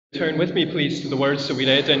Turn with me, please, to the words that we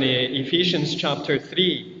read in Ephesians chapter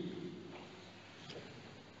 3.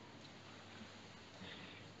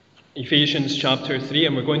 Ephesians chapter 3,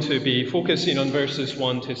 and we're going to be focusing on verses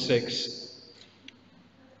 1 to 6.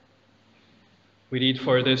 We read,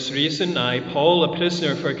 "For this reason, I, Paul, a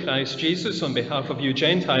prisoner for Christ Jesus, on behalf of you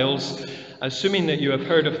Gentiles, assuming that you have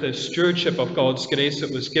heard of the stewardship of God's grace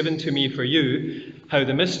that was given to me for you, how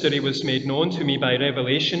the mystery was made known to me by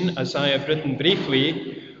revelation, as I have written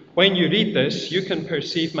briefly. When you read this, you can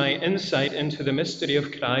perceive my insight into the mystery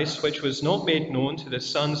of Christ, which was not made known to the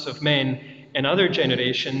sons of men in other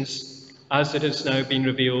generations, as it has now been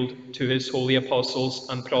revealed to his holy apostles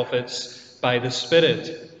and prophets by the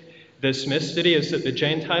Spirit. This mystery is that the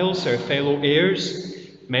Gentiles are fellow heirs,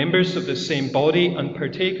 members of the same body, and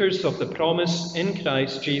partakers of the promise in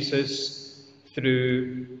Christ Jesus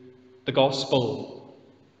through the gospel."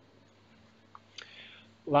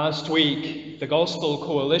 Last week, the Gospel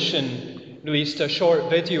Coalition released a short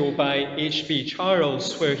video by H.B.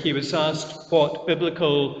 Charles where he was asked what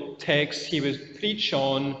biblical text he would preach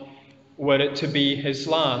on were it to be his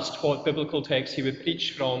last, what biblical text he would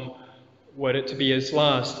preach from were it to be his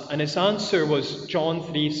last. And his answer was John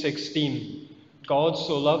 3:16. God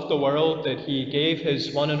so loved the world that he gave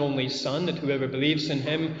his one and only Son, that whoever believes in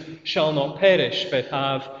him shall not perish but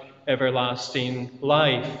have everlasting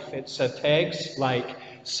life. It's a text like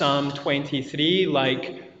Psalm 23,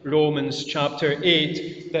 like Romans chapter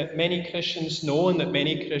 8, that many Christians know and that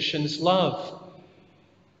many Christians love.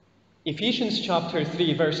 Ephesians chapter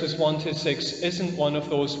 3, verses 1 to 6 isn't one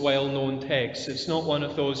of those well-known texts. It's not one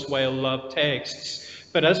of those well-loved texts.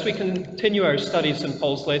 But as we continue our studies in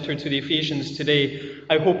Paul's letter to the Ephesians today,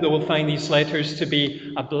 I hope that we'll find these letters to be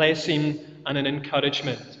a blessing and an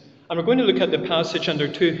encouragement. And we're going to look at the passage under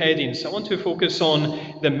two headings. I want to focus on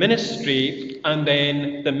the ministry and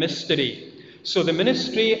then the mystery. So the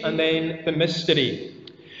ministry and then the mystery.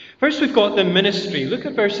 First, we've got the ministry. Look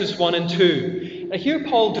at verses 1 and 2. Now, here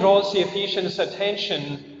Paul draws the Ephesians'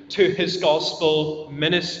 attention to his gospel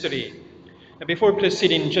ministry. Now, before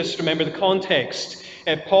proceeding, just remember the context.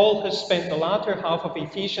 Paul has spent the latter half of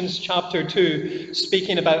Ephesians chapter 2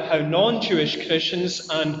 speaking about how non-Jewish Christians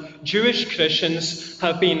and Jewish Christians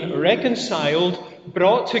have been reconciled,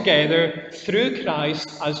 brought together through Christ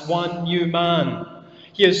as one new man.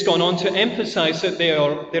 He has gone on to emphasize that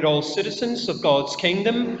they're all citizens of God's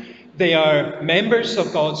kingdom, they are members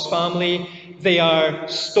of God's family, they are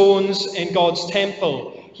stones in God's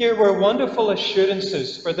temple. Here were wonderful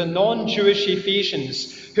assurances for the non-Jewish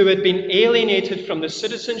Ephesians who had been alienated from the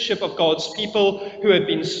citizenship of God's people, who had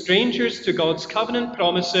been strangers to God's covenant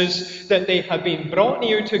promises, that they had been brought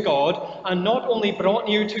near to God, and not only brought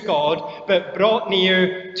near to God, but brought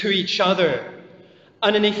near to each other.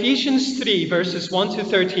 And in Ephesians 3, verses 1 to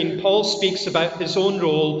 13, Paul speaks about his own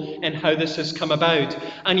role and how this has come about.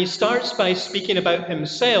 And he starts by speaking about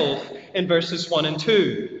himself in verses 1 and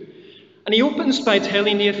 2. And he opens by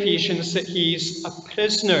telling the Ephesians that he's a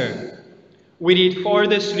prisoner. We read, "For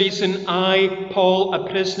this reason, I, Paul, a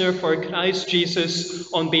prisoner for Christ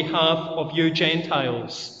Jesus, on behalf of you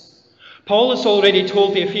Gentiles." Paul has already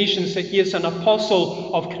told the Ephesians that he is an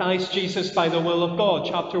apostle of Christ Jesus by the will of God.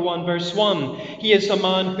 Chapter 1, verse 1. He is a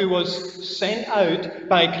man who was sent out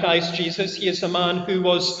by Christ Jesus. He is a man who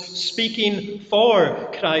was speaking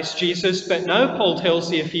for Christ Jesus. But now Paul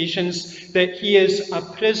tells the Ephesians that he is a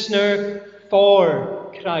prisoner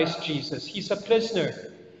for Christ Jesus. He's a prisoner.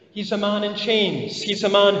 He's a man in chains. He's a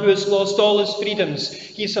man who has lost all his freedoms.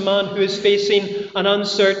 He's a man who is facing an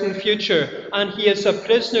uncertain future. And he is a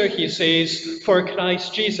prisoner, he says, for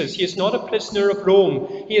Christ Jesus. He is not a prisoner of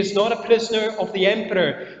Rome. He is not a prisoner of the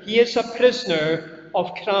emperor. He is a prisoner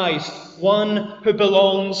of Christ, one who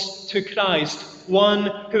belongs to Christ,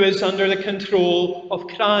 one who is under the control of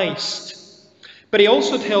Christ. But he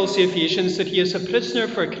also tells the Ephesians that he is a prisoner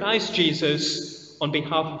for Christ Jesus on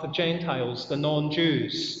behalf of the Gentiles, the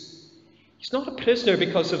non-Jews. He's not a prisoner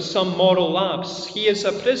because of some moral lapse. He is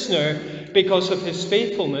a prisoner because of his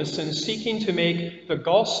faithfulness in seeking to make the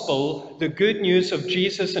gospel, the good news of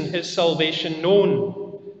Jesus and his salvation,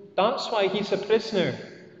 known. That's why he's a prisoner.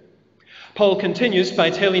 Paul continues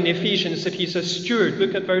by telling the Ephesians that he's a steward.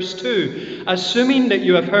 Look at verse 2. "Assuming that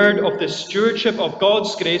you have heard of the stewardship of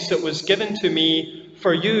God's grace that was given to me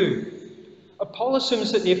for you." Paul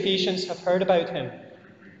assumes that the Ephesians have heard about him.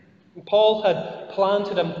 Paul had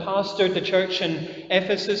planted and pastored the church in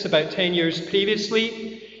Ephesus about 10 years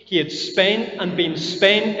previously. He had been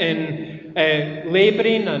spent in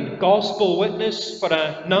labouring and gospel witness for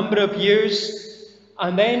a number of years.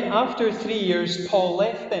 And then after 3 years, Paul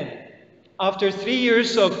left them. After 3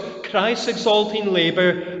 years of Christ-exalting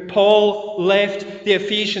labour, Paul left the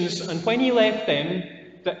Ephesians, and when he left them,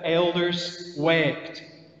 the elders wept.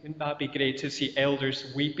 Wouldn't that be great to see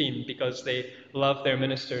elders weeping because they love their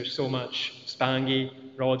ministers so much? Spangy,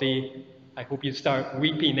 Roddy, I hope you start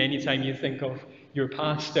weeping anytime you think of your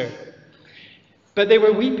pastor. But they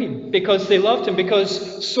were weeping because they loved him,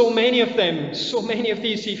 because so many of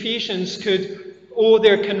these Ephesians could owe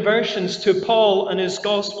their conversions to Paul and his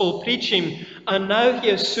gospel preaching. And now he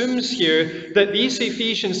assumes here that these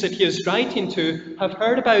Ephesians that he is writing to have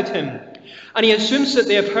heard about him. And he assumes that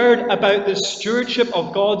they have heard about the stewardship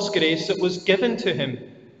of God's grace that was given to him.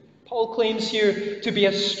 Paul claims here to be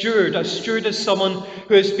a steward. A steward is someone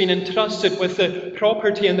who has been entrusted with the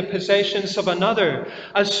property and the possessions of another.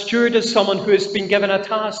 A steward is someone who has been given a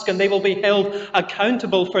task, and they will be held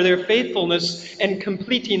accountable for their faithfulness in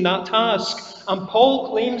completing that task. And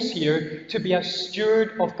Paul claims here to be a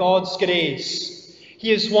steward of God's grace.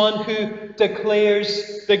 He is one who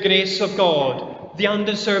declares the grace of God, the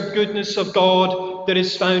undeserved goodness of God that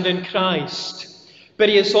is found in Christ. But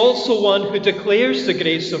he is also one who declares the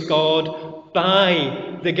grace of God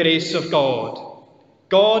by the grace of God.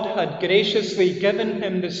 God had graciously given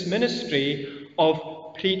him this ministry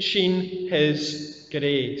of preaching his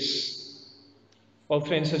grace. Well,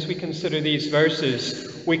 friends, as we consider these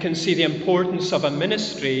verses, we can see the importance of a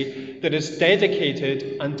ministry that is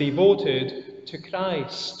dedicated and devoted to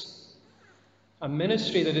Christ. A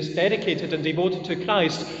ministry that is dedicated and devoted to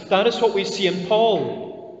Christ. That is what we see in Paul.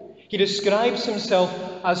 He describes himself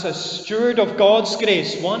as a steward of God's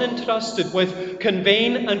grace, one entrusted with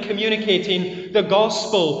conveying and communicating the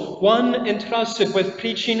gospel, one entrusted with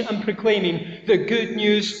preaching and proclaiming the good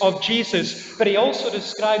news of Jesus. But he also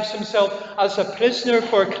describes himself as a prisoner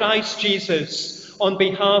for Christ Jesus on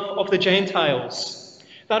behalf of the Gentiles.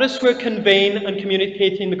 That is where conveying and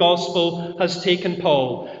communicating the gospel has taken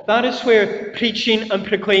Paul. That is where preaching and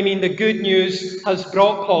proclaiming the good news has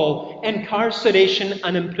brought Paul: incarceration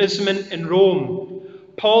and imprisonment in Rome.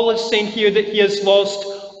 Paul is saying here that he has lost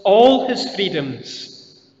all his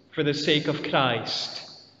freedoms for the sake of Christ.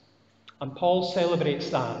 And Paul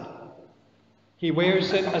celebrates that. He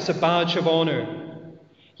wears it as a badge of honor.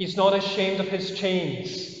 He's not ashamed of his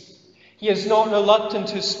chains. He is not reluctant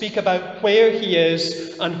to speak about where he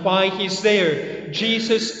is and why he's there.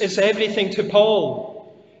 Jesus is everything to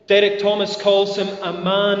Paul. Derek Thomas calls him a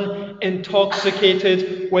man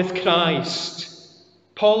intoxicated with Christ.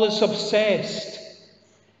 Paul is obsessed.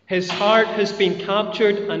 His heart has been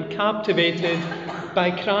captured and captivated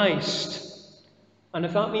by Christ. And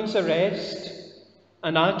if that means arrest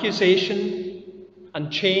and accusation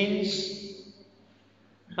and chains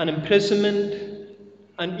and imprisonment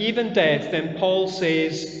and even death, then Paul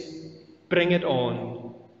says, bring it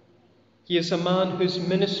on. He is a man whose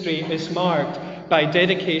ministry is marked by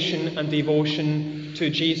dedication and devotion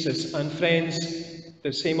to Jesus. And friends,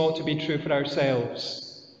 the same ought to be true for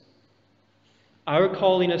ourselves. Our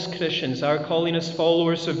calling as Christians, our calling as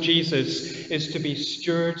followers of Jesus, is to be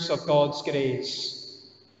stewards of God's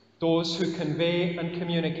grace. Those who convey and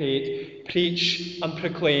communicate, preach and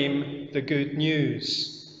proclaim the good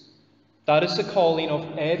news. That is the calling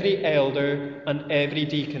of every elder and every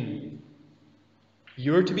deacon.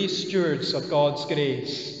 You're to be stewards of God's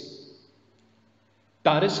grace.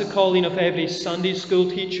 That is the calling of every Sunday school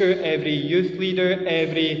teacher, every youth leader,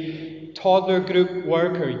 every toddler group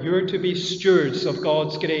worker. You're to be stewards of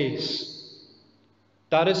God's grace.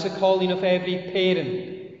 That is the calling of every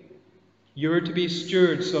parent. You're to be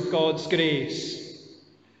stewards of God's grace.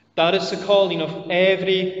 That is the calling of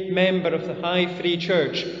every member of the High Free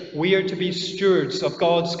Church. We are to be stewards of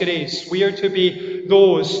God's grace. We are to be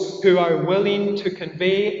those who are willing to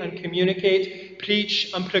convey and communicate,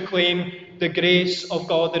 preach and proclaim the grace of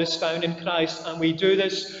God that is found in Christ. And we do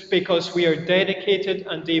this because we are dedicated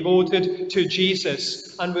and devoted to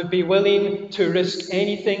Jesus and would be willing to risk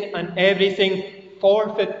anything and everything,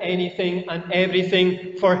 forfeit anything and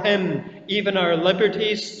everything for Him, even our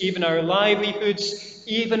liberties, even our livelihoods,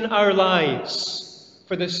 even our lives,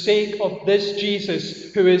 for the sake of this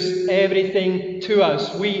Jesus who is everything to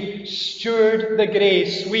us. We steward the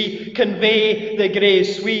grace, we convey the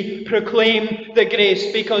grace, we proclaim the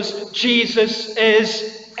grace, because Jesus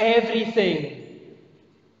is everything.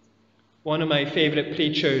 One of my favourite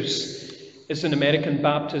preachers is an American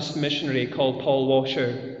Baptist missionary called Paul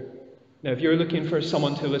Washer. Now, if you're looking for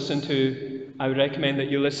someone to listen to, I would recommend that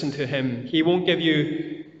you listen to him. He won't give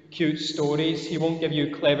you cute stories. He won't give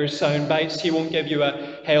you clever sound bites. He won't give you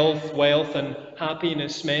a health, wealth, and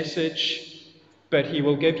happiness message. But he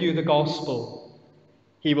will give you the gospel.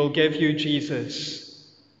 He will give you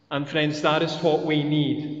Jesus. And friends, that is what we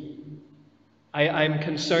need. I'm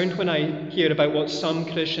concerned when I hear about what some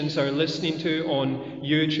Christians are listening to on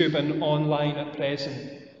YouTube and online at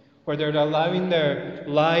present, where they're allowing their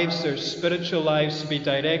lives, their spiritual lives, to be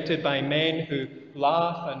directed by men who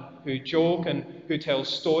laugh and who joke and who tell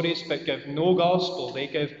stories but give no gospel. They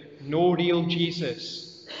give no real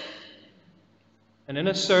Jesus. And in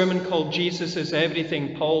a sermon called Jesus is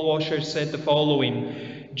Everything, Paul Washer said the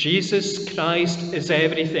following: Jesus Christ is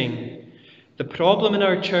everything. The problem in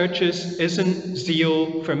our churches isn't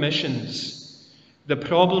zeal for missions. The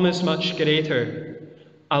problem is much greater: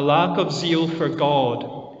 a lack of zeal for God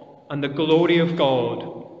and the glory of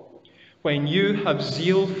God. When you have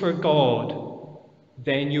zeal for God,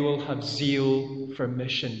 then you will have zeal for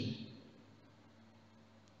mission.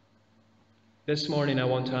 This morning I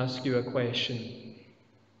want to ask you a question,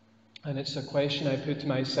 and it's a question I put to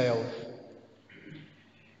myself.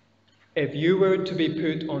 If you were to be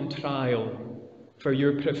put on trial for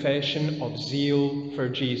your profession of zeal for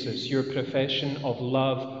Jesus, your profession of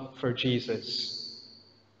love for Jesus,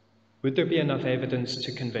 would there be enough evidence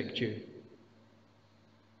to convict you?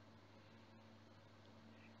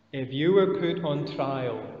 If you were put on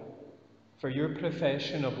trial for your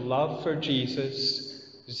profession of love for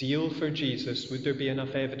Jesus, zeal for Jesus, would there be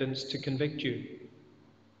enough evidence to convict you?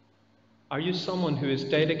 Are you someone who is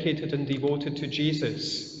dedicated and devoted to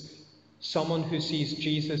Jesus? Someone who sees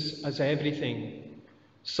Jesus as everything?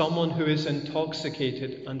 Someone who is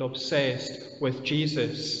intoxicated and obsessed with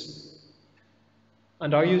Jesus?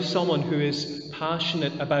 And are you someone who is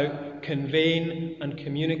passionate about conveying and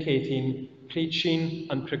communicating, preaching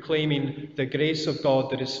and proclaiming the grace of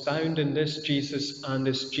God that is found in this Jesus and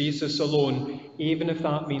this Jesus alone, even if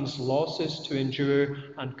that means losses to endure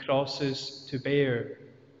and crosses to bear?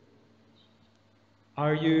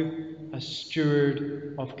 Are you a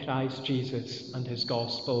steward of Christ Jesus and his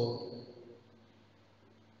gospel?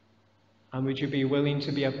 And would you be willing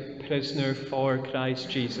to be a prisoner for Christ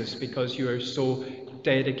Jesus because you are so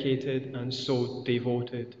dedicated and so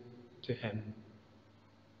devoted to him?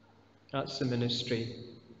 That's the ministry.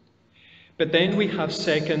 But then we have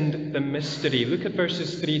second, the mystery. Look at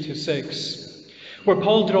verses 3 to 6, where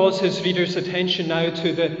Paul draws his readers' attention now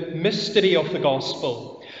to the mystery of the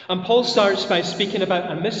gospel. And Paul starts by speaking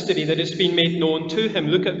about a mystery that has been made known to him.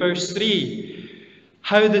 Look at verse 3.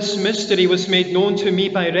 How this mystery was made known to me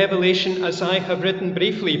by revelation, as I have written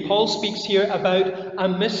briefly. Paul speaks here about a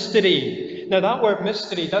mystery. Now, that word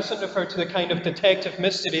mystery doesn't refer to the kind of detective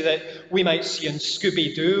mystery that we might see in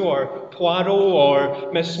Scooby-Doo or Poirot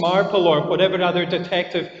or Miss Marple or whatever other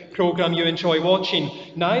detective program you enjoy watching.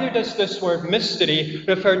 Neither does this word mystery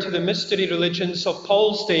refer to the mystery religions of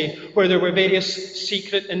Paul's day, where there were various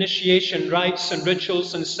secret initiation rites and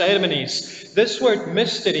rituals and ceremonies. This word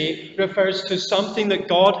mystery refers to something that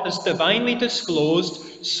God has divinely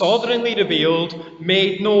disclosed, sovereignly revealed,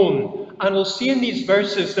 made known. And we'll see in these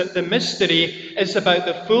verses that the mystery is about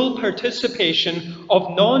the full participation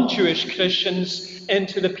of non-Jewish Christians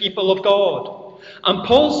into the people of God. And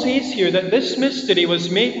Paul says here that this mystery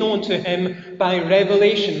was made known to him by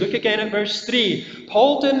revelation. Look again at verse 3.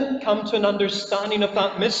 Paul didn't come to an understanding of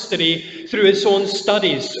that mystery through his own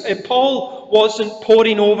studies. Paul wasn't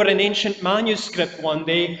poring over an ancient manuscript one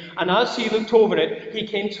day, and as he looked over it, he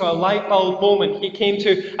came to a light bulb moment. He came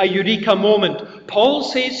to a eureka moment. Paul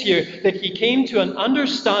says here that he came to an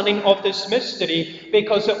understanding of this mystery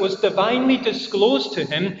because it was divinely disclosed to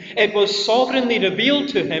him, it was sovereignly revealed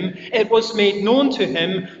to him, it was made known to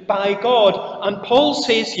him by God. And Paul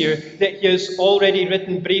says here that he has already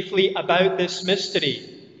written briefly about this mystery.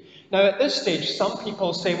 Now, at this stage, some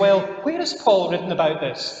people say, well, where has Paul written about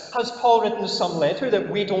this? Has Paul written some letter that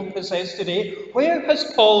we don't possess today? Where has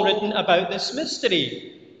Paul written about this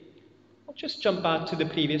mystery? I'll just jump back to the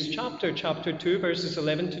previous chapter, chapter 2, verses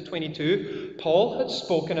 11 to 22. Paul had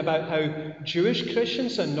spoken about how Jewish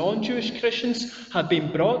Christians and non-Jewish Christians have been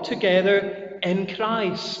brought together in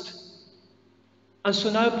Christ. And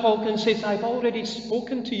so now Paul can say, I've already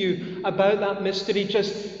spoken to you about that mystery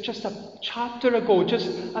just a chapter ago, just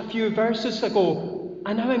a few verses ago,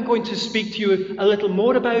 and now I'm going to speak to you a little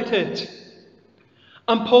more about it.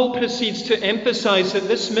 And Paul proceeds to emphasize that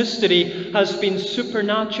this mystery has been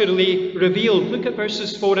supernaturally revealed. Look at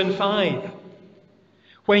verses 4 and 5.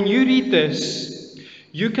 When you read this,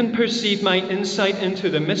 you can perceive my insight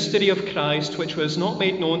into the mystery of Christ, which was not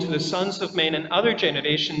made known to the sons of men in other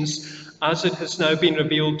generations, as it has now been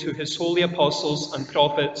revealed to his holy apostles and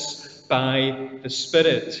prophets by the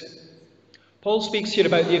Spirit. Paul speaks here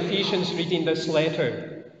about the Ephesians reading this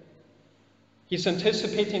letter. He's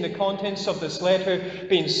anticipating the contents of this letter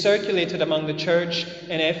being circulated among the church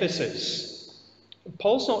in Ephesus.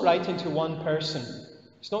 Paul's not writing to one person.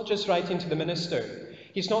 He's not just writing to the minister.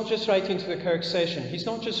 He's not just writing to the Kirk session. He's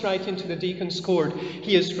not just writing to the deacon's court.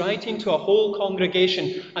 He is writing to a whole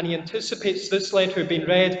congregation, and he anticipates this letter being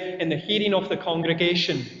read in the hearing of the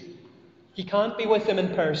congregation. He can't be with them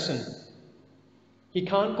in person. He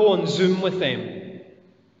can't go on Zoom with them.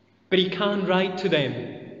 But he can write to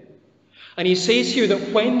them. And he says here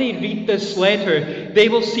that when they read this letter, they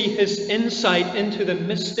will see his insight into the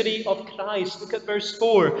mystery of Christ. Look at verse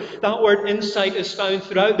 4. That word insight is found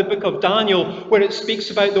throughout the book of Daniel, where it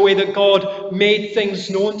speaks about the way that God made things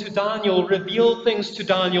known to Daniel, revealed things to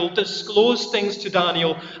Daniel, disclosed things to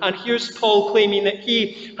Daniel. And here's Paul claiming that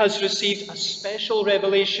he has received a special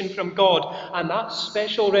revelation from God. And that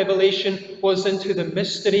special revelation was into the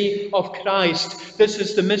mystery of Christ. This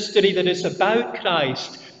is the mystery that is about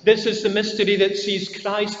Christ. This is the mystery that sees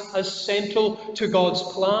Christ as central to God's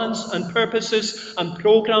plans and purposes and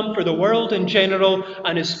program for the world in general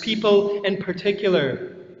and his people in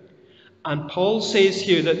particular. And Paul says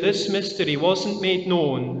here that this mystery wasn't made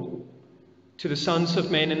known to the sons of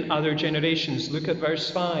men in other generations. Look at verse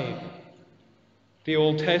 5. The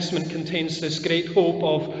Old Testament contains this great hope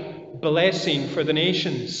of blessing for the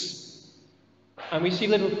nations. And we see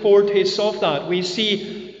little foretastes of that. We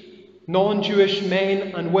see non-Jewish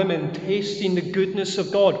men and women tasting the goodness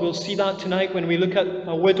of God. We'll see that tonight when we look at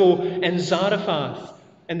a widow in Zarephath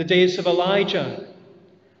in the days of Elijah.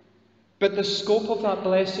 But the scope of that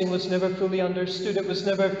blessing was never fully understood. It was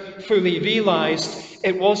never fully realized.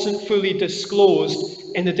 It wasn't fully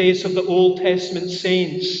disclosed in the days of the Old Testament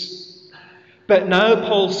saints. But now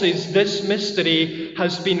Paul says this mystery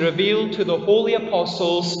has been revealed to the holy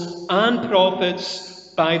apostles and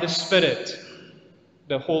prophets by the Spirit.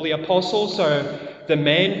 The holy apostles are the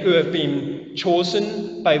men who have been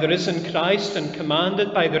chosen by the risen Christ and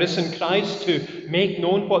commanded by the risen Christ to make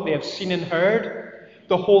known what they have seen and heard.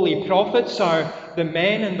 The holy prophets are the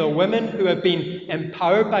men and the women who have been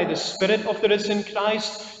empowered by the Spirit of the risen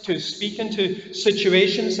Christ to speak into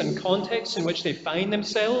situations and contexts in which they find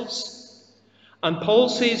themselves. And Paul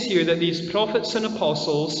says here that these prophets and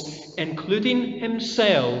apostles, including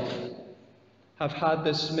himself, have had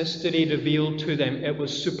this mystery revealed to them. It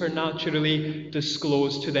was supernaturally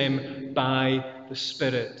disclosed to them by the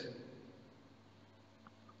Spirit.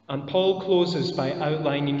 And Paul closes by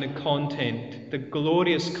outlining the content, the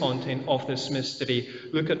glorious content of this mystery.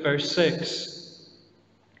 Look at verse 6.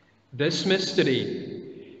 This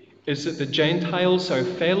mystery is that the Gentiles are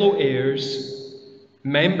fellow heirs,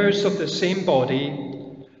 members of the same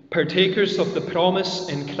body, partakers of the promise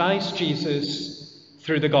in Christ Jesus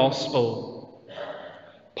through the gospel.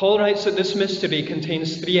 Paul writes that this mystery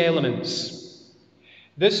contains three elements.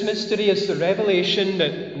 This mystery is the revelation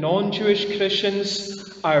that non-Jewish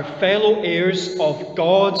Christians are fellow heirs of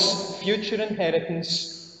God's future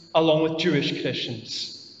inheritance along with Jewish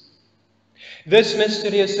Christians. This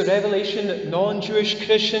mystery is the revelation that non-Jewish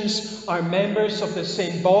Christians are members of the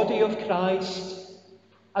same body of Christ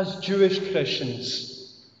as Jewish Christians.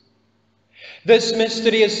 This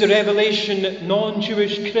mystery is the revelation that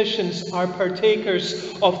non-Jewish Christians are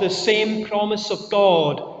partakers of the same promise of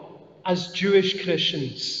God as Jewish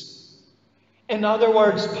Christians. In other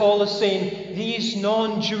words, Paul is saying these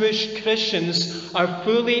non-Jewish Christians are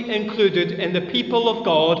fully included in the people of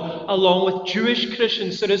God along with Jewish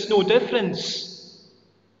Christians. There is no difference.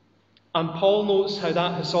 And Paul notes how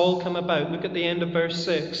that has all come about. Look at the end of verse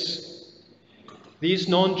 6. These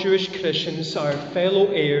non-Jewish Christians are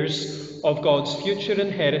fellow heirs of God's future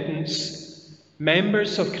inheritance,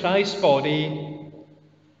 members of Christ's body,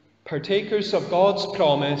 partakers of God's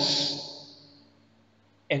promise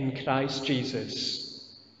in Christ Jesus.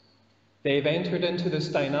 They've entered into this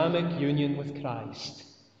dynamic union with Christ.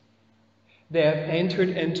 They have entered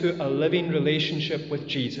into a living relationship with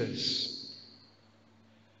Jesus.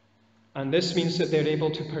 And this means that they're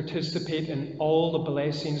able to participate in all the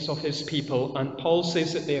blessings of his people. And Paul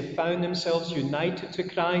says that they have found themselves united to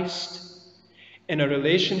Christ in a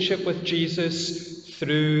relationship with Jesus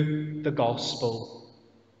through the gospel.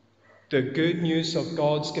 The good news of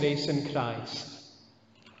God's grace in Christ.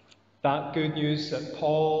 That good news that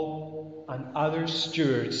Paul and other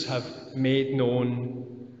stewards have made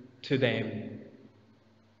known to them.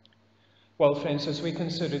 Well, friends, as we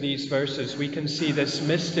consider these verses, we can see this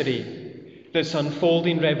mystery, this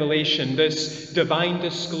unfolding revelation, this divine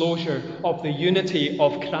disclosure of the unity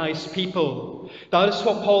of Christ's people. That is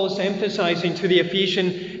what Paul is emphasizing to the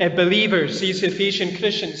Ephesian believers, these Ephesian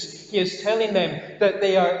Christians. He is telling them that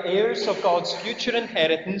they are heirs of God's future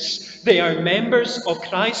inheritance, they are members of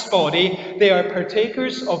Christ's body, they are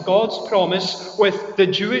partakers of God's promise with the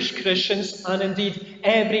Jewish Christians and indeed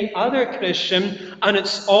every other Christian, and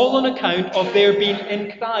it's all on account of their being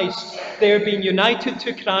in Christ. They are being united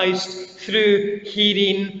to Christ through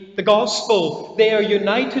hearing the gospel. They are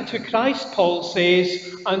united to Christ, Paul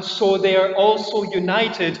says, and so they are also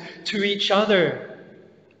united to each other.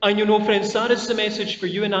 And you know, friends, that is the message for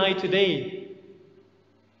you and I today.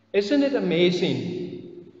 Isn't it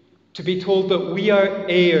amazing to be told that we are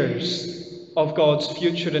heirs of God's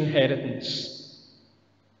future inheritance?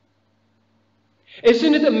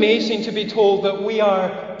 Isn't it amazing to be told that we are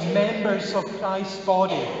members of Christ's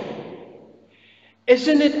body?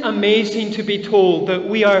 Isn't it amazing to be told that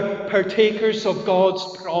we are partakers of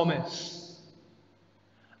God's promise?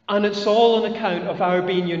 And it's all on account of our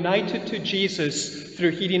being united to Jesus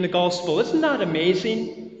through hearing the gospel. Isn't that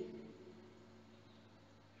amazing?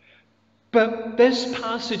 But this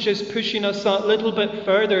passage is pushing us that little bit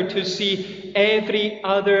further to see every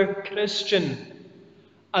other Christian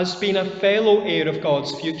as being a fellow heir of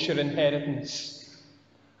God's future inheritance,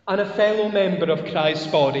 and a fellow member of Christ's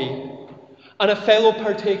body, and a fellow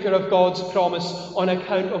partaker of God's promise on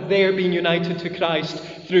account of their being united to Christ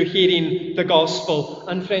through hearing the gospel.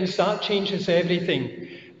 And friends, that changes everything.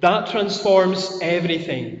 That transforms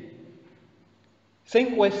everything.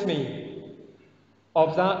 Think with me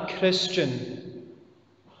of that Christian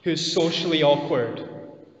who's socially awkward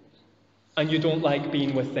and you don't like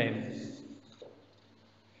being with them.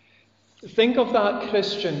 Think of that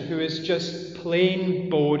Christian who is just plain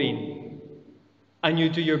boring and you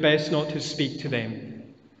do your best not to speak to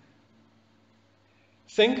them.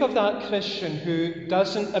 Think of that Christian who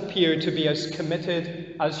doesn't appear to be as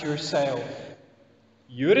committed as yourself.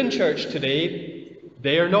 You're in church today,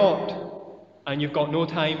 they're not, and you've got no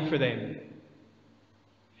time for them.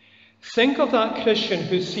 Think of that Christian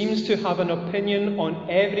who seems to have an opinion on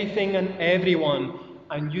everything and everyone,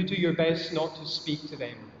 and you do your best not to speak to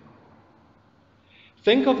them.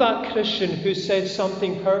 Think of that Christian who said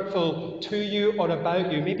something hurtful to you or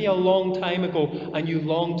about you, maybe a long time ago, and you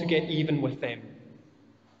long to get even with them.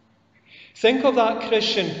 Think of that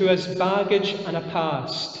Christian who has baggage and a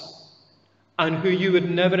past, and who you would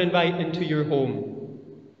never invite into your home.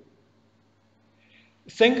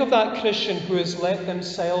 Think of that Christian who has let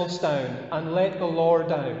themselves down and let the Lord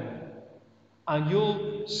down, and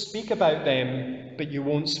you'll speak about them, but you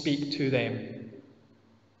won't speak to them.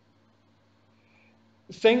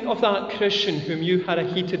 Think of that Christian whom you had a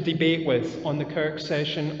heated debate with on the Kirk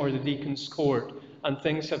session or the deacon's court, and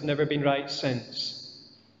things have never been right since.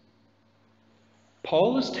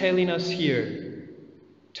 Paul is telling us here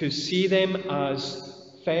to see them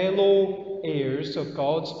as fellow heirs of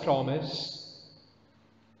God's promise,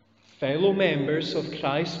 fellow members of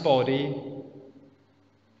Christ's body,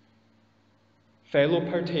 fellow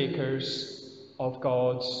partakers of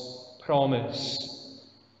God's promise.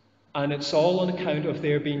 And it's all on account of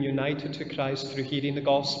their being united to Christ through hearing the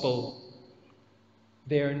gospel.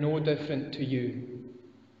 They are no different to you.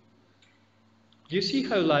 Do you see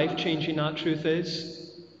how life-changing that truth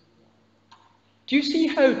is? Do you see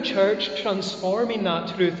how church-transforming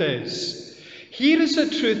that truth is? Here is a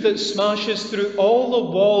truth that smashes through all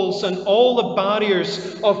the walls and all the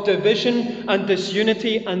barriers of division and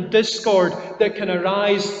disunity and discord that can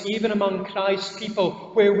arise even among Christ's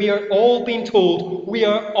people, where we are all being told we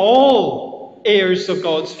are all heirs of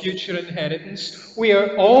God's future inheritance. We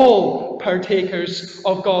are all partakers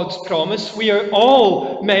of God's promise. We are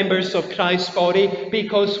all members of Christ's body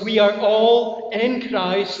because we are all in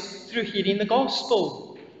Christ through hearing the gospel.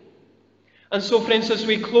 And so, friends, as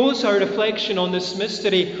we close our reflection on this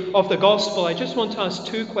mystery of the gospel, I just want to ask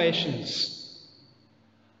two questions.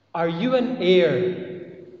 Are you an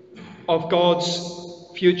heir of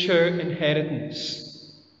God's future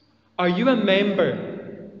inheritance? Are you a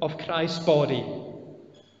member of Christ's body?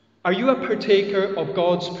 Are you a partaker of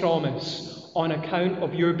God's promise on account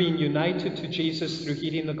of your being united to Jesus through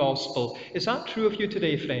hearing the gospel? Is that true of you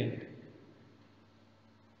today, friend?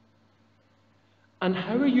 And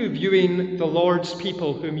how are you viewing the Lord's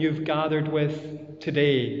people whom you've gathered with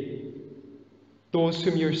today? Those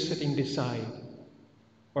whom you're sitting beside,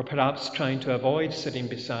 or perhaps trying to avoid sitting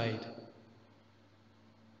beside.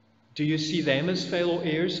 Do you see them as fellow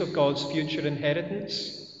heirs of God's future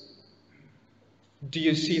inheritance? Do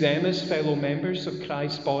you see them as fellow members of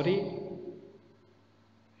Christ's body?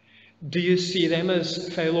 Do you see them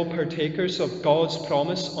as fellow partakers of God's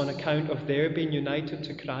promise on account of their being united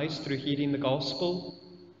to Christ through hearing the gospel?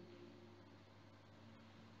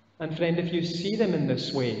 And friend, if you see them in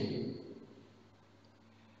this way,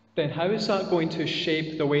 then how is that going to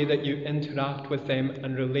shape the way that you interact with them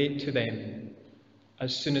and relate to them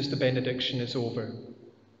as soon as the benediction is over?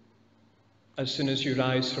 As soon as you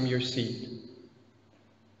rise from your seat?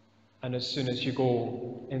 And as soon as you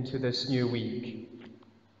go into this new week?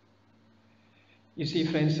 You see,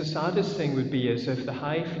 friends, the saddest thing would be as if the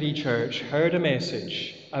High Free Church heard a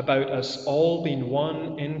message about us all being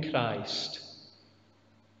one in Christ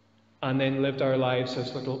and then lived our lives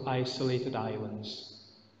as little isolated islands.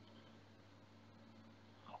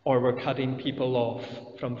 Or we're cutting people off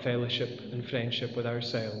from fellowship and friendship with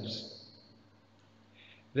ourselves.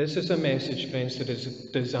 This is a message, friends, that is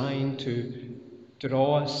designed to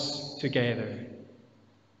draw us together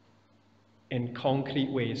in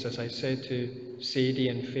concrete ways. As I said to Sadie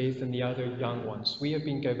and Faith and the other young ones, we have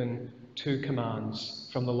been given 2 commands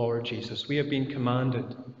from the Lord Jesus. We have been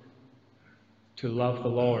commanded to love the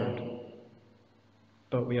Lord,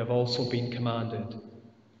 but we have also been commanded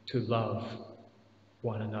to love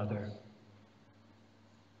one another.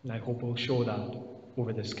 And I hope we'll show that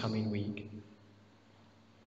over this coming week.